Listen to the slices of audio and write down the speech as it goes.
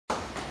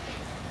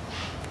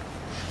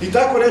I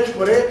tako reč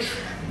po reč,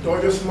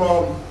 dođo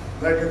smo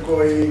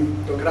nekako i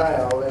do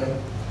kraja ove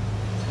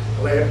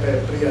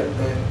lepe,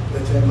 prijatne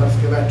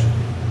decembarske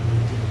večeri.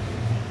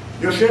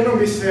 Još jednom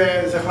bi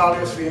se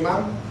zahvalio svima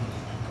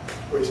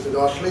koji ste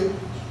došli.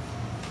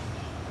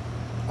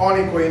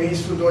 Oni koji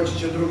nisu, doći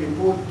će drugi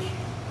put,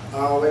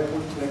 a ovaj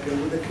put neka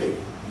bude kriv.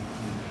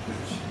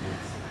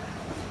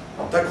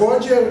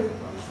 Također,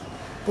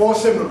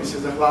 posebno bi se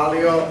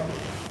zahvalio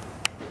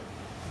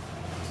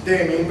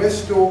DM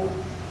Investu,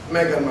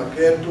 Megan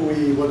Marketu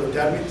i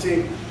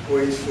Vodotermici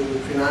koji su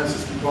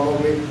finansijski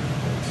pomogli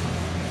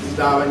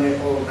izdavanje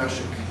ovog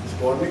našeg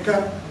zbornika,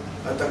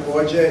 a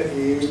takođe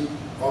i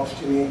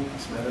opštini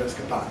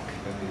Smederevska Palanka.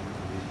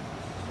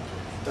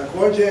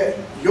 Takođe,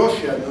 još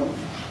jednom,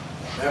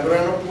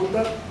 nebrojeno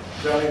puta,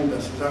 želim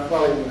da se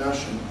zahvalim i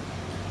našem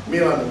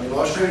Milanu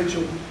Milошевиću,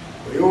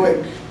 koji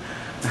uvek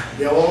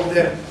je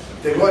ovde,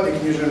 gde god je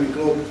književni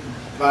klub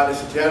 21,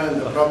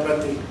 da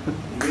proprati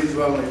i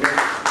vizualno i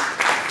medijski.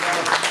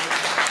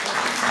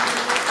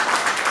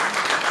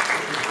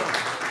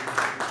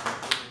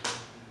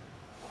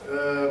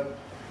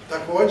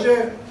 Takođe,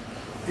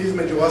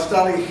 između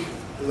ostalih,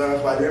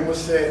 zahvaljujemo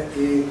se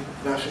i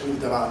našem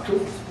izdavaču,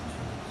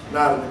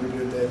 Narodnoj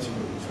biblioteci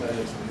u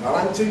Smederevskoj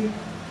Palanci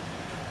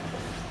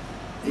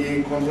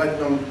i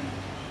kompletnom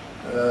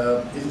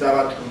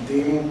izdavačkom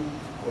timu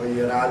koji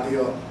je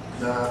radio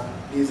na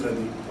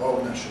izradi ovog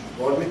našeg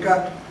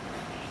zbornika,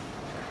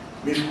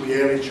 Mišku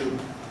Jeliću,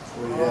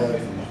 koji je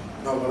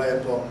mnogo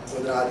lepo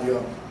odradio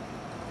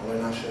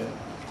ove naše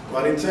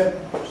korice,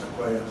 na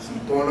koje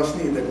smo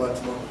ponosni i da god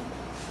smo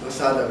do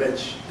sada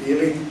već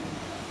bili,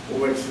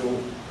 uvek su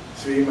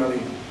svi imali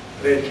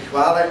reči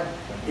hvale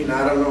i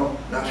naravno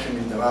našem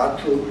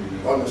izdavaču,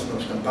 odnosno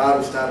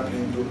štamparu,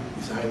 Starprintu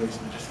i Zajnu iz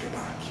Smederevske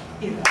Palanke.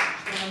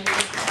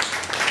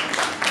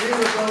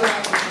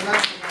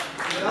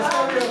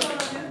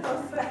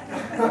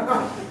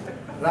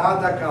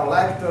 Rada kao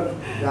lektor,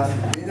 ja se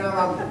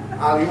izvinjavam,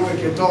 ali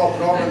uvek je to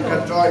problem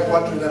kad čovjek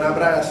počne da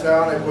nabraja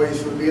sve one koji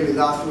su bili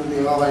zaslužni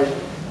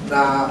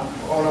na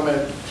onome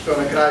što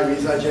na kraju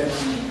izađe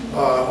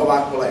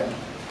ovako lepo.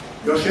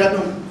 Još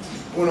jednom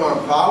puno vam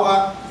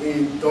hvala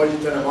i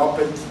dođite nam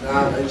opet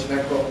na već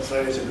neko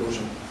sledeće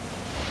druženje.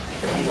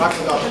 Svako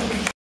dobro.